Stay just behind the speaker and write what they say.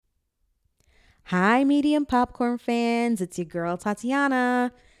Hi, Medium Popcorn fans. It's your girl,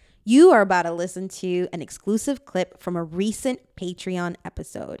 Tatiana. You are about to listen to an exclusive clip from a recent Patreon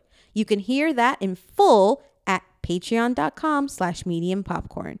episode. You can hear that in full at patreon.com/medium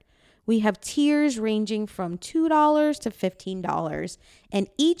popcorn. We have tiers ranging from $2 to $15, and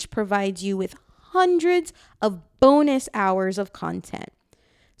each provides you with hundreds of bonus hours of content.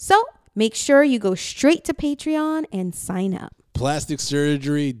 So make sure you go straight to Patreon and sign up. Plastic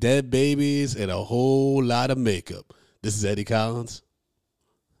surgery, dead babies, and a whole lot of makeup. This is Eddie Collins.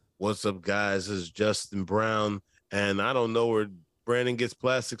 What's up, guys? This is Justin Brown, and I don't know where Brandon gets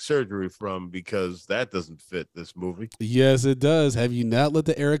plastic surgery from because that doesn't fit this movie. Yes, it does. Have you not looked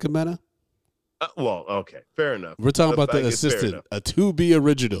at Erica Mena? Well, okay, fair enough. We're talking about the assistant, a to-be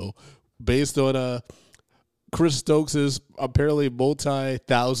original, based on Chris Stokes' apparently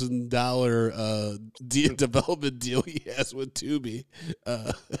multi-$1,000 development deal he has with Tubi.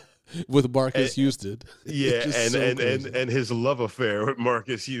 With Marcus Houston. Yeah, and his love affair with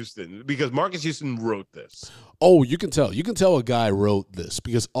Marcus Houston, because Marcus Houston wrote this. Oh, you can tell. You can tell a guy wrote this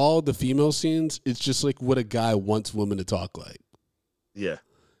because all the female scenes, it's just like what a guy wants women to talk like. Yeah.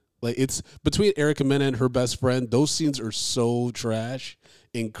 Like it's between Erica Mena and her best friend, those scenes are so trash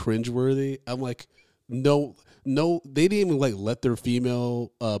and cringeworthy. I'm like, no, they didn't even like let their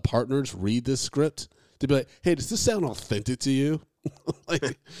female partners read this script to be like, hey, does this sound authentic to you?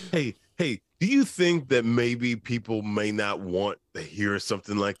 Like, hey, do you think that maybe people may not want to hear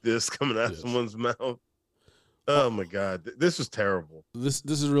something like this coming out of someone's mouth? Oh my God, this is terrible. This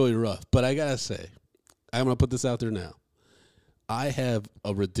is really rough. But I gotta say, I'm gonna put this out there now. I have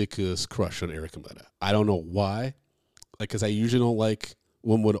a ridiculous crush on Erica Mena. I don't know why, like, because I usually don't like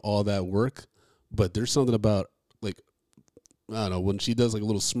women with all that work, but there's something about like I don't know when she does like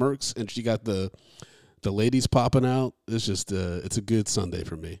little smirks and she got the ladies popping out. It's just it's a good Sunday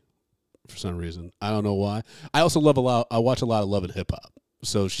for me for some reason. I don't know why. I also I watch a lot of Love and Hip Hop.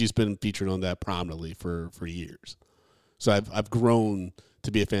 So she's been featured on that prominently for years. So I've grown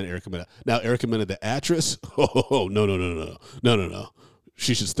to be a fan of Erica Mena. Now Erica Mena, the actress, no.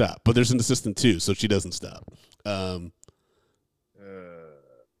 She should stop. But there's an assistant too, so she doesn't stop.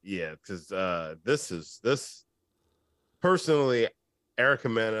 Yeah, because this personally, Erica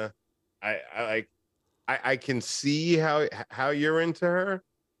Mena, I can see how you're into her,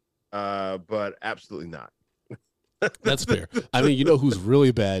 but absolutely not. That's fair. I mean, you know who's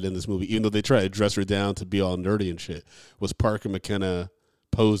really bad in this movie, even though they try to dress her down to be all nerdy and shit, was Parker McKenna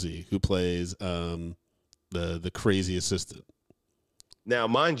Posey, who plays the crazy assistant. Now,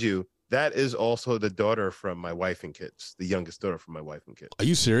 mind you, that is also the daughter from My Wife and Kids, the youngest daughter from My Wife and Kids. Are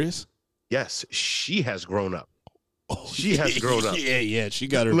you serious? Yes, she has grown up. Oh, she has grown up. Yeah, she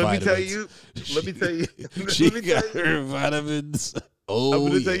got her vitamins. Let me tell you. She got her vitamins. Oh, I'm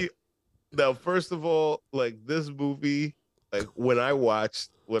gonna tell you. Now, first of all, like this movie, like when I watched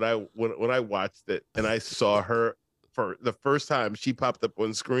it and I saw her for the first time, she popped up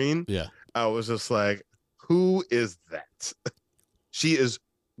on screen. Yeah, I was just like, "Who is that?" She is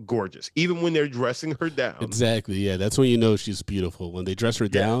gorgeous, even when they're dressing her down. Exactly. Yeah, that's when you know she's beautiful. When they dress her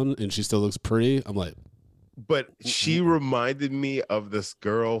down and she still looks pretty, I'm like. But she reminded me of this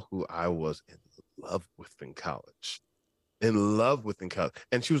girl who I was in love with in college. And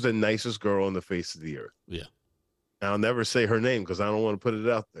she was the nicest girl on the face of the earth. Yeah. I'll never say her name because I don't want to put it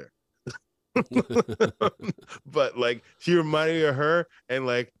out there. But like she reminded me of her, and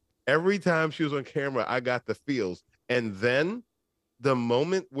like every time she was on camera, I got the feels. And then the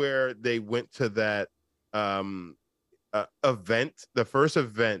moment where they went to that event, the first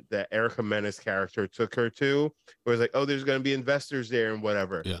event that Erica Mena's character took her to, it was like, oh, there's going to be investors there and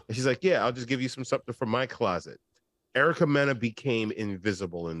whatever. Yeah. And she's like, yeah, I'll just give you something from my closet. Erica Mena became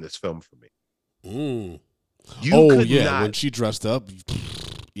invisible in this film for me. When she dressed up.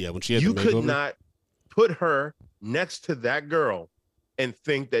 Yeah, when she had you the makeover. could not put her next to that girl and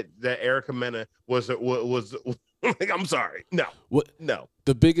think that Erica Mena was like, I'm sorry, no.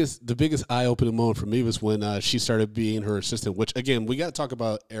 The biggest eye-opening moment for me was when she started being her assistant. Which again, we got to talk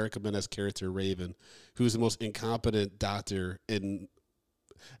about Erica Mena's character Raven, who's the most incompetent doctor in.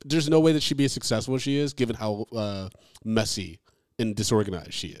 There's no way that she'd be as successful as she is, given how messy and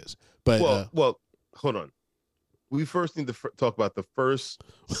disorganized she is. But well, hold on. We first need to talk about the first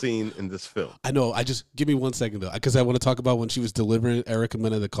scene in this film. I know. I just give me 1 second though, because I want to talk about when she was delivering Erica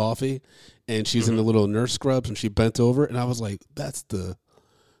Mena the coffee, and she's in the little nurse scrubs, and she bent over, and I was like, "That's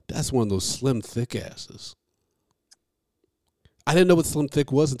one of those slim thick asses." I didn't know what slim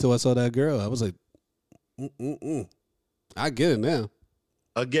thick was until I saw that girl. I was like, I get it now.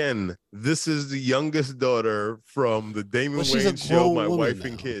 Again, this is the youngest daughter from the Damon Well, she's a Wayans show, grown My woman Wife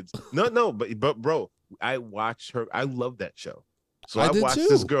and now. Kids. No, but bro, I watched her. I love that show. So I I did watched too.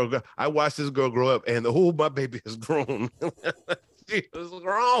 this girl. I watched this girl grow up, and my baby has grown. She was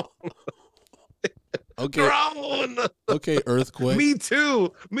grown. Okay. Grown. Okay, Earthquake. Me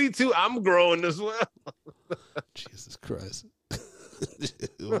too. I'm growing as well. Jesus Christ.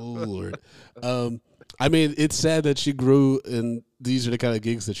 Oh Lord. I mean, it's sad that she grew, and these are the kind of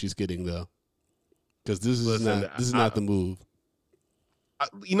gigs that she's getting, though. Because this is not the move.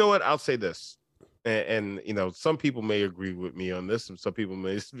 You know what? I'll say this, and you know, some people may agree with me on this, and some people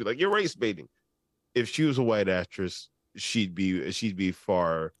may be like, "You're race baiting." If she was a white actress, she'd be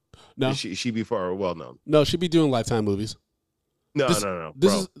far. No, she'd be far well known. no, she'd be doing Lifetime movies. No, This bro.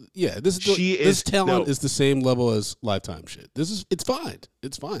 This talent is the same level as Lifetime shit. It's fine.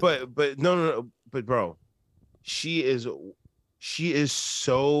 It's fine. But no. But bro, she is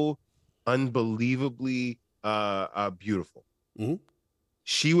so unbelievably beautiful. Mhm.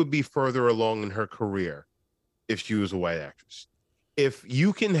 She would be further along in her career if she was a white actress. If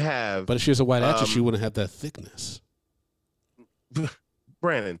you can have, But if she was a white actress, she wouldn't have that thickness.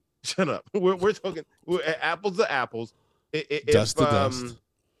 Brandon, shut up. We're talking apples to apples. Dust to dust.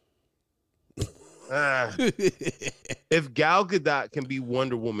 If Gal Gadot can be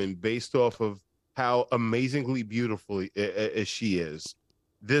Wonder Woman based off of how amazingly beautiful as she is,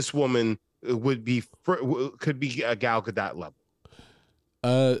 this woman could be a Gal Gadot level.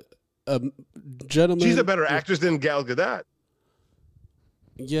 Gentlemen, She's a better actress than Gal Gadot.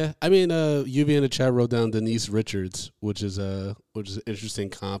 Yeah, I mean, Yubi in the chat wrote down Denise Richards, which is an interesting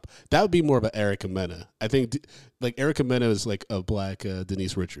comp. That would be more of an Erica Mena. I think like Erica Mena is like a black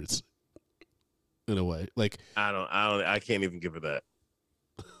Denise Richards in a way. Like I can't even give her that.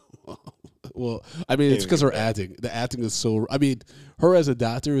 Well, I mean, it's because her acting. The acting is so. I mean, her as a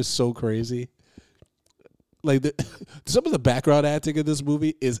doctor is so crazy. Like some of the background acting in this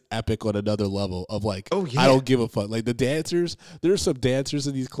movie is epic on another level. Of like, oh yeah, I don't give a fuck. Like the dancers, there's some dancers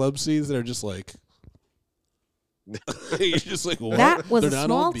in these club scenes that are just like, you're just like, what? That was They're a not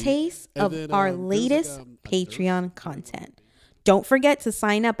small on beat. taste And of then, our there's, like, latest a Patreon content. Don't forget to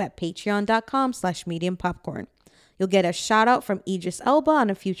sign up at patreon.com/mediumpopcorn. You'll get a shout out from Idris Elba on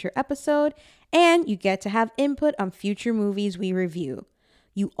a future episode, and you get to have input on future movies we review.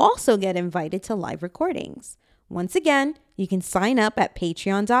 You also get invited to live recordings. Once again, you can sign up at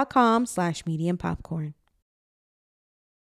patreon.com/mediumpopcorn.